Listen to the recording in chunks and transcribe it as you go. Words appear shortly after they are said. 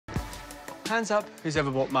Hands up who's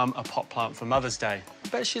ever bought Mum a pot plant for Mother's Day. I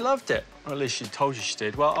bet she loved it, or at least she told you she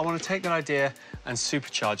did. Well, I want to take that idea and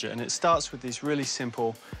supercharge it, and it starts with these really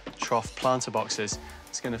simple trough planter boxes.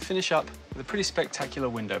 It's going to finish up with a pretty spectacular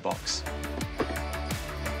window box.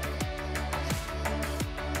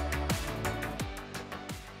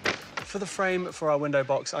 For the frame for our window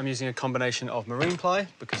box, I'm using a combination of marine ply,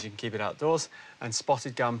 because you can keep it outdoors, and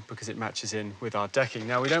spotted gum, because it matches in with our decking.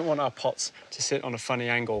 Now, we don't want our pots to sit on a funny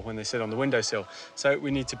angle when they sit on the windowsill, so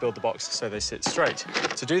we need to build the box so they sit straight.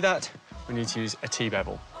 To do that, we need to use a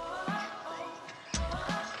T-bevel.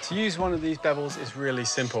 To use one of these bevels is really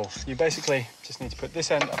simple. You basically just need to put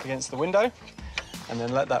this end up against the window and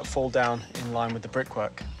then let that fall down in line with the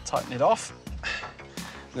brickwork. Tighten it off,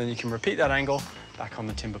 and then you can repeat that angle back on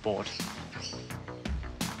the timber board.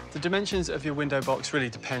 The dimensions of your window box really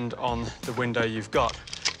depend on the window you've got.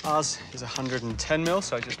 Ours is 110 mil,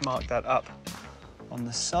 so I just mark that up on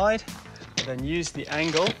the side. I then use the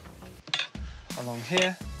angle along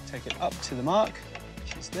here, take it up to the mark,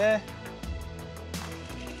 which is there.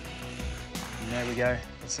 And there we go.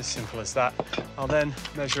 It's as simple as that. I'll then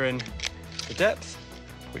measure in the depth,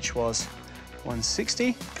 which was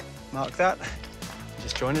 160. Mark that, and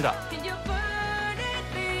just join it up.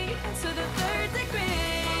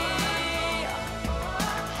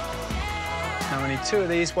 Now we need 2 of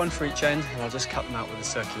these, 1 for each end, and I'll just cut them out with a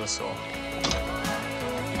circular saw.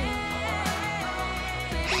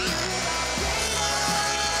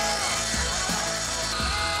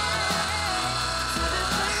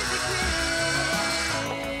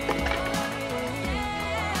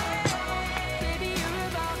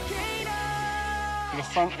 For the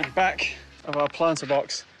front and back of our planter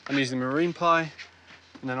box, I'm using marine ply,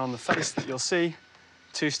 and then on the face that you'll see,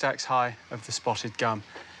 2 stacks high of the spotted gum.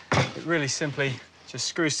 It really simply just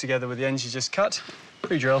screws together with the ends you just cut.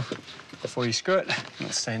 Pre-drill before you screw it, and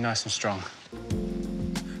it'll stay nice and strong.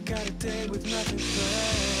 Got a day with nothing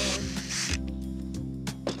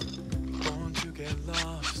planned. Born to get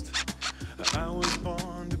lost. I was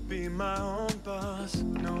born to be my own boss.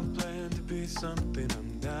 No plan to be something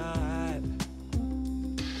I'm not.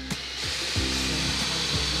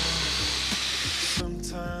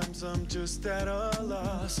 Sometimes I'm just at a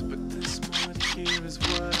loss, but this much here is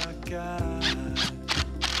what I got.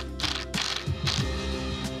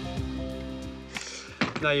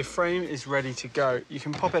 Now your frame is ready to go. You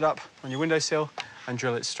can pop it up on your windowsill and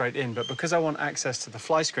drill it straight in, but because I want access to the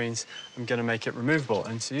fly screens, I'm going to make it removable.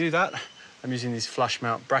 And to do that, I'm using these flush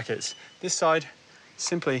mount brackets. This side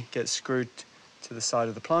simply gets screwed to the side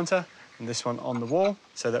of the planter, and this one on the wall,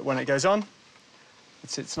 so that when it goes on,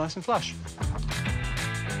 it sits nice and flush.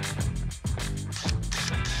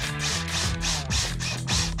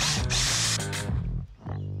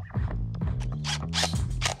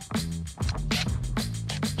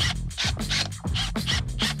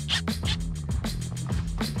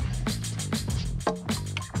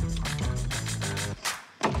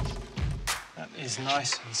 Is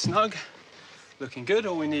nice and snug, looking good.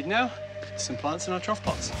 All we need now is some plants in our trough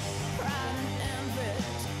pots.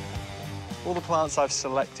 All the plants I've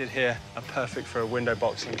selected here are perfect for a window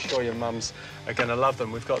box. I'm sure your mums are going to love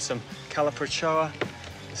them. We've got some Caliprochoa,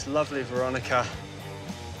 this lovely Veronica,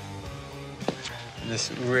 and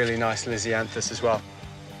this really nice Lisianthus as well.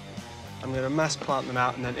 I'm going to mass plant them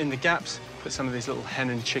out, and then in the gaps, put some of these little hen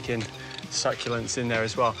and chicken succulents in there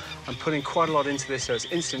as well. I'm putting quite a lot into this so it's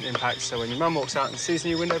instant impact, so when your mum walks out and sees the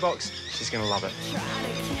new window box, she's going to love it.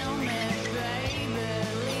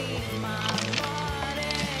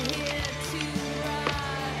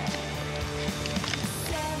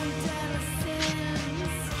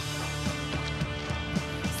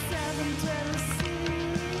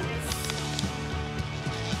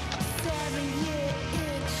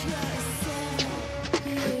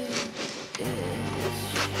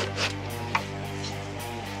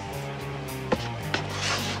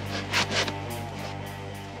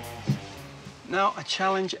 Now, I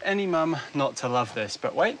challenge any mum not to love this,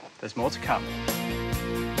 but wait, there's more to come.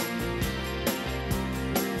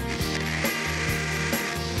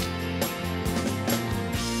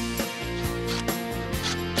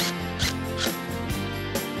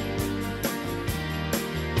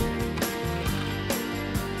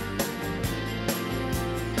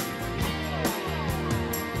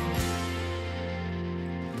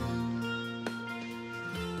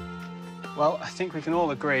 Well, I think we can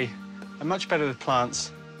all agree I'm much better with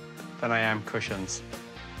plants than I am cushions.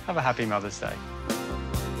 Have a happy Mother's Day.